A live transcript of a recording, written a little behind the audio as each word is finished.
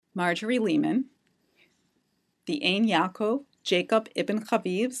Marjorie Lehman, the Ein Yaaqov, Jacob Ibn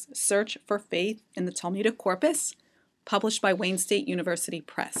Chaviv's Search for Faith in the Talmudic Corpus, published by Wayne State University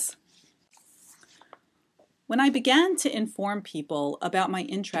Press. When I began to inform people about my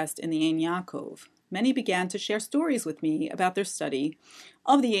interest in the Ein Yaaqov, many began to share stories with me about their study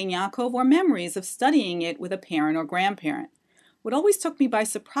of the Ein Yaaqov or memories of studying it with a parent or grandparent. What always took me by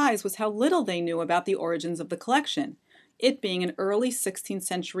surprise was how little they knew about the origins of the collection, it being an early 16th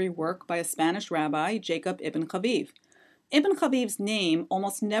century work by a Spanish rabbi, Jacob Ibn Chaviv. Ibn Chaviv's name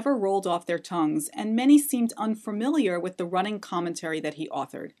almost never rolled off their tongues, and many seemed unfamiliar with the running commentary that he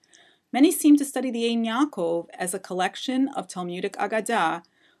authored. Many seemed to study the Ein Yaaqov as a collection of Talmudic Agadah,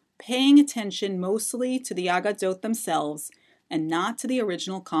 paying attention mostly to the Agadot themselves and not to the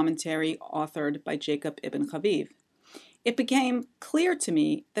original commentary authored by Jacob Ibn Chaviv. It became clear to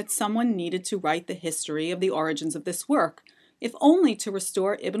me that someone needed to write the history of the origins of this work, if only to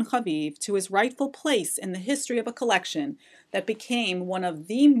restore Ibn Chaviv to his rightful place in the history of a collection that became one of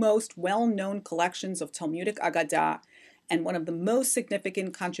the most well-known collections of Talmudic Agadah and one of the most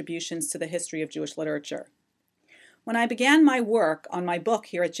significant contributions to the history of Jewish literature. When I began my work on my book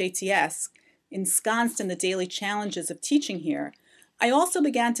here at JTS, ensconced in the daily challenges of teaching here, I also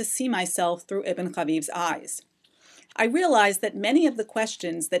began to see myself through Ibn Chaviv's eyes. I realized that many of the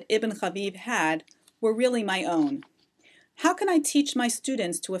questions that Ibn Chaviv had were really my own. How can I teach my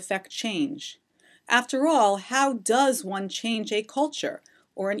students to effect change? After all, how does one change a culture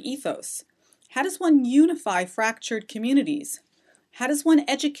or an ethos? How does one unify fractured communities? How does one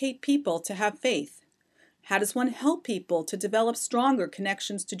educate people to have faith? How does one help people to develop stronger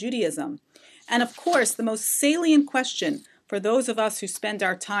connections to Judaism? And of course, the most salient question for those of us who spend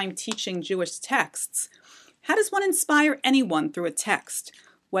our time teaching Jewish texts: how does one inspire anyone through a text,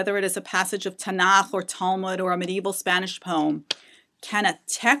 whether it is a passage of Tanakh or Talmud or a medieval Spanish poem? Can a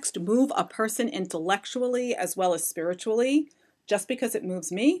text move a person intellectually as well as spiritually just because it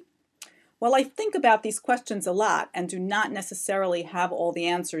moves me? While I think about these questions a lot and do not necessarily have all the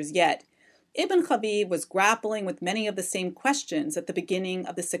answers yet, Ibn Chaviv was grappling with many of the same questions at the beginning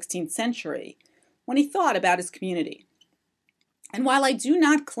of the 16th century when he thought about his community. And while I do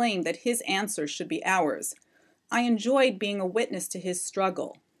not claim that his answers should be ours, I enjoyed being a witness to his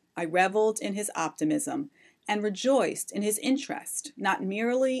struggle. I reveled in his optimism and rejoiced in his interest, not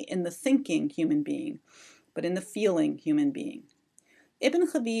merely in the thinking human being, but in the feeling human being. Ibn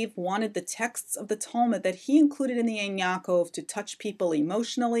Chaviv wanted the texts of the Talmud that he included in the Ein Yaaqov to touch people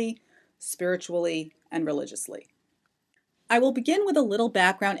emotionally, spiritually, and religiously. I will begin with a little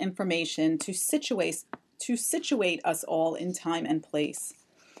background information to situate us all in time and place.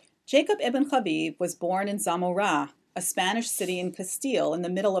 Jacob Ibn Chaviv was born in Zamora, a Spanish city in Castile in the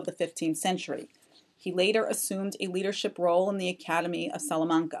middle of the 15th century. He later assumed a leadership role in the Academy of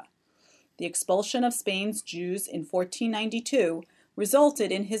Salamanca. The expulsion of Spain's Jews in 1492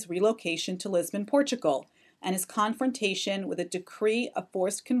 resulted in his relocation to Lisbon, Portugal, and his confrontation with a decree of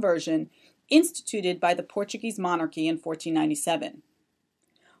forced conversion instituted by the Portuguese monarchy in 1497.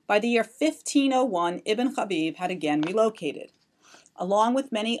 By the year 1501, Ibn Chaviv had again relocated. Along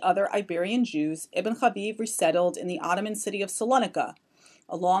with many other Iberian Jews, Ibn Chaviv resettled in the Ottoman city of Salonika,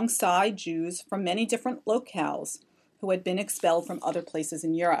 alongside Jews from many different locales who had been expelled from other places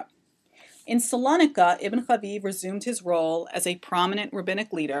in Europe. In Salonika, Ibn Chaviv resumed his role as a prominent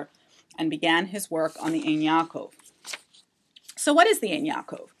rabbinic leader and began his work on the Ein Yaaqov. So what is the Ein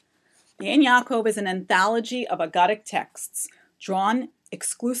Yaaqov? The Ein Yaaqov is an anthology of Aggadic texts drawn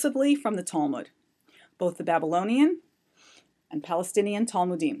exclusively from the Talmud, both the Babylonian and Palestinian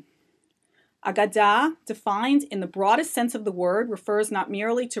Talmudim. Agadah, defined in the broadest sense of the word, refers not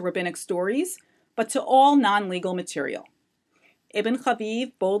merely to rabbinic stories, but to all non-legal material. Ibn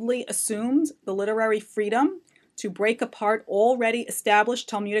Chaviv boldly assumed the literary freedom to break apart already established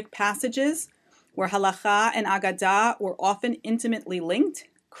Talmudic passages where halakha and Agadah were often intimately linked,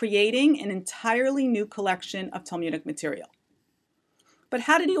 creating an entirely new collection of Talmudic material. But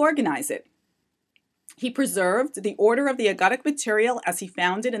how did he organize it? He preserved the order of the Aggadic material as he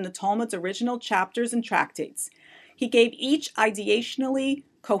found it in the Talmud's original chapters and tractates. He gave each ideationally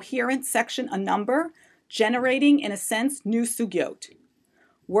coherent section a number, generating, in a sense, new sugyot.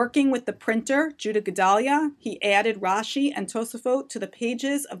 Working with the printer, Judah Gedalia, he added Rashi and Tosafot to the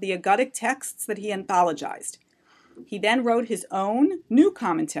pages of the Aggadic texts that he anthologized. He then wrote his own new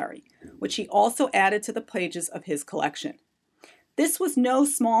commentary, which he also added to the pages of his collection. This was no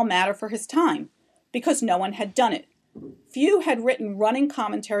small matter for his time, because no one had done it. Few had written running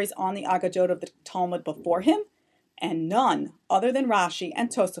commentaries on the Agadot of the Talmud before him, and none other than Rashi and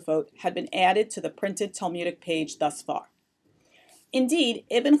Tosafot had been added to the printed Talmudic page thus far. Indeed,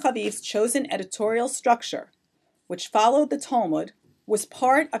 Ibn Khalif's chosen editorial structure, which followed the Talmud, was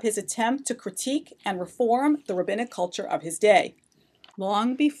part of his attempt to critique and reform the rabbinic culture of his day.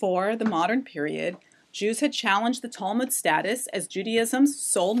 Long before the modern period, Jews had challenged the Talmud's status as Judaism's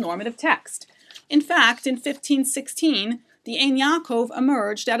sole normative text. In fact, in 1516, the Ein Yaaqov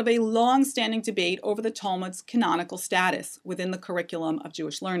emerged out of a long-standing debate over the Talmud's canonical status within the curriculum of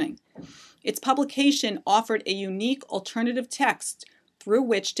Jewish learning. Its publication offered a unique alternative text through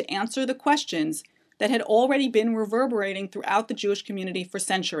which to answer the questions that had already been reverberating throughout the Jewish community for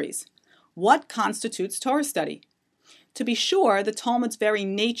centuries. What constitutes Torah study? To be sure, the Talmud's very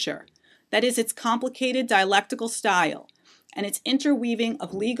nature, that is, its complicated dialectical style, and its interweaving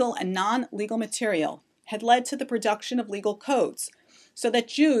of legal and non-legal material, had led to the production of legal codes, so that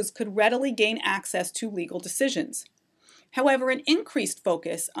Jews could readily gain access to legal decisions. However, an increased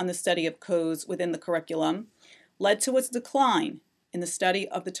focus on the study of codes within the curriculum led to its decline in the study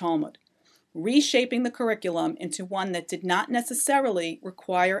of the Talmud, reshaping the curriculum into one that did not necessarily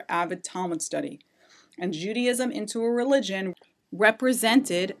require avid Talmud study, and Judaism into a religion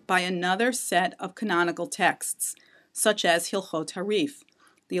represented by another set of canonical texts, such as Hilchot Harif,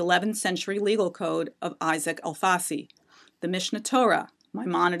 the 11th century legal code of Isaac Alfasi, the Mishnah Torah,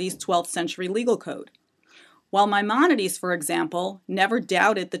 Maimonides' 12th century legal code. While Maimonides, for example, never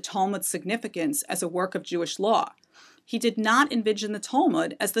doubted the Talmud's significance as a work of Jewish law, he did not envision the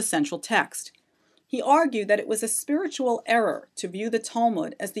Talmud as the central text. He argued that it was a spiritual error to view the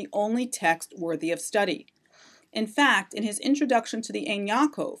Talmud as the only text worthy of study. In fact, in his introduction to the Ein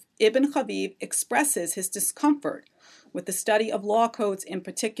Yaaqov, Ibn Khalif expresses his discomfort with the study of law codes in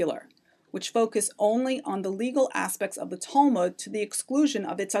particular, which focus only on the legal aspects of the Talmud to the exclusion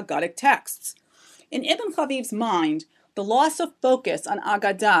of its Aggadic texts. In Ibn Khalif's mind, the loss of focus on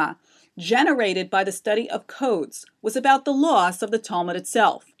Agadah generated by the study of codes was about the loss of the Talmud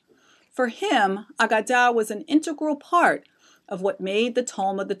itself. For him, Agadah was an integral part of what made the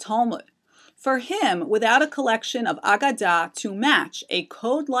Talmud the Talmud. For him, without a collection of Agadah to match a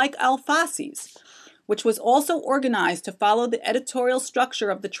code like Alfasi's, which was also organized to follow the editorial structure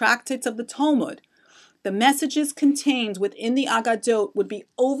of the tractates of the Talmud, the messages contained within the Agadot would be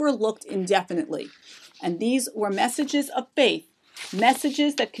overlooked indefinitely. And these were messages of faith,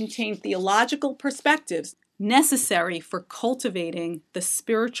 messages that contained theological perspectives necessary for cultivating the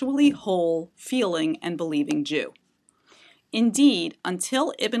spiritually whole, feeling, and believing Jew. Indeed,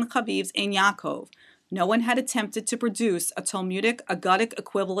 until Ibn Khalif's Ein Yaaqov, no one had attempted to produce a Talmudic Aggadic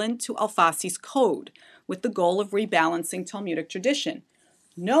equivalent to Alfasi's code with the goal of rebalancing Talmudic tradition.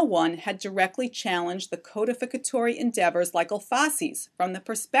 No one had directly challenged the codificatory endeavors like Alfasi's from the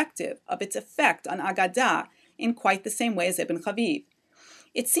perspective of its effect on Agadah in quite the same way as Ibn Khalif.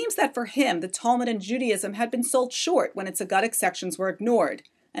 It seems that for him, the Talmud and Judaism had been sold short when its Aggadic sections were ignored,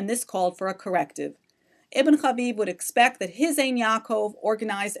 and this called for a corrective. Ibn Khalif would expect that his Ein Yaaqov,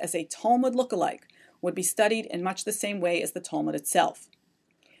 organized as a Talmud lookalike, would be studied in much the same way as the Talmud itself.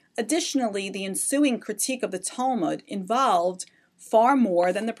 Additionally, the ensuing critique of the Talmud involved far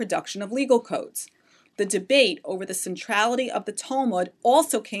more than the production of legal codes. The debate over the centrality of the Talmud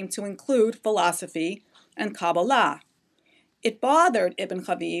also came to include philosophy and Kabbalah. It bothered Ibn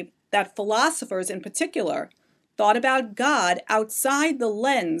Khalif that philosophers in particular thought about God outside the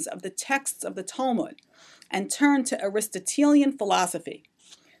lens of the texts of the Talmud and turned to Aristotelian philosophy.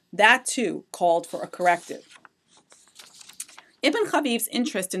 That too called for a corrective. Ibn Khalif's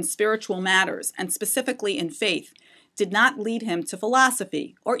interest in spiritual matters, and specifically in faith, did not lead him to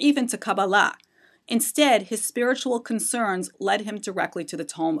philosophy or even to Kabbalah. Instead, his spiritual concerns led him directly to the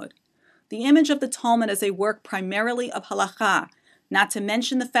Talmud. The image of the Talmud as a work primarily of halakha, not to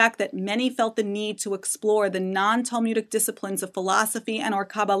mention the fact that many felt the need to explore the non-Talmudic disciplines of philosophy and or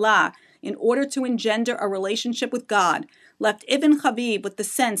Kabbalah in order to engender a relationship with God, left Ibn Khalif with the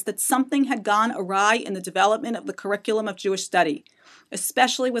sense that something had gone awry in the development of the curriculum of Jewish study,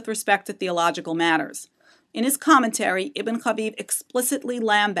 especially with respect to theological matters. In his commentary, Ibn Khalif explicitly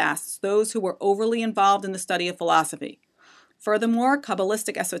lambasts those who were overly involved in the study of philosophy. Furthermore,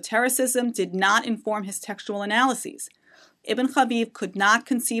 Kabbalistic esotericism did not inform his textual analyses. Ibn Khalif could not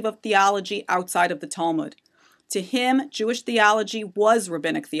conceive of theology outside of the Talmud. To him, Jewish theology was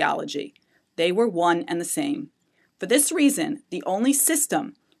rabbinic theology. They were one and the same. For this reason, the only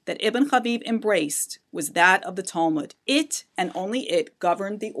system that Ibn Khalif embraced was that of the Talmud. It, and only it,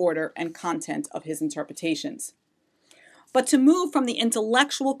 governed the order and content of his interpretations. But to move from the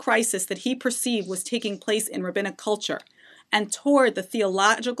intellectual crisis that he perceived was taking place in rabbinic culture and toward the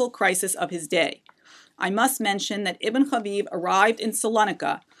theological crisis of his day, I must mention that Ibn Khalif arrived in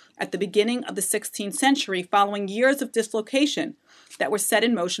Salonika at the beginning of the 16th century following years of dislocation that were set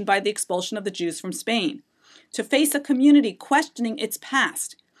in motion by the expulsion of the Jews from Spain, to face a community questioning its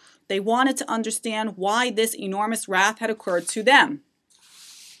past. They wanted to understand why this enormous wrath had occurred to them.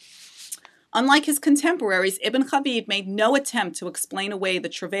 Unlike his contemporaries, Ibn Habib made no attempt to explain away the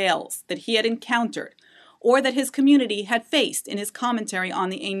travails that he had encountered or that his community had faced in his commentary on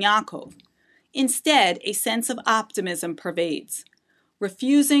the Ein Yaakov. Instead, a sense of optimism pervades.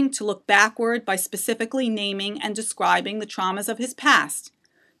 Refusing to look backward by specifically naming and describing the traumas of his past,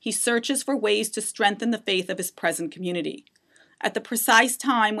 he searches for ways to strengthen the faith of his present community. At the precise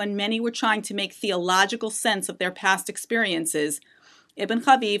time when many were trying to make theological sense of their past experiences, Ibn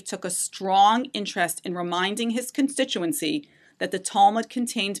Habib took a strong interest in reminding his constituency that the Talmud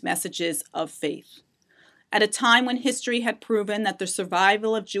contained messages of faith. At a time when history had proven that the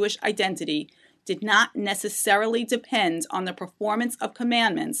survival of Jewish identity did not necessarily depend on the performance of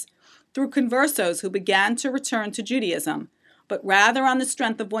commandments through conversos who began to return to Judaism, but rather on the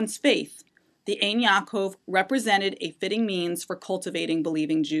strength of one's faith, the Ein Yaakov represented a fitting means for cultivating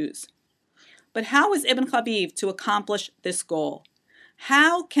believing Jews. But how is Ibn Habib to accomplish this goal?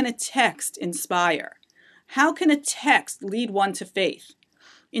 How can a text inspire? How can a text lead one to faith?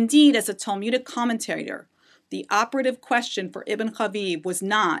 Indeed, as a Talmudic commentator, the operative question for Ibn Habib was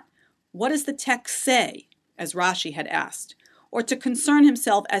not, what does the text say, as Rashi had asked, or to concern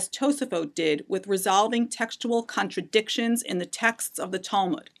himself as Tosafot did with resolving textual contradictions in the texts of the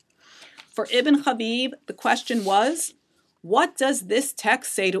Talmud. For Ibn Habib, the question was, what does this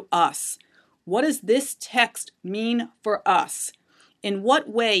text say to us? What does this text mean for us? In what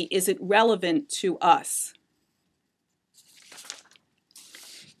way is it relevant to us?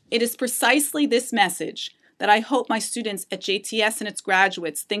 It is precisely this message that I hope my students at JTS and its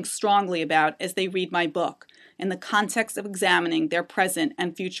graduates think strongly about as they read my book in the context of examining their present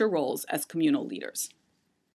and future roles as communal leaders.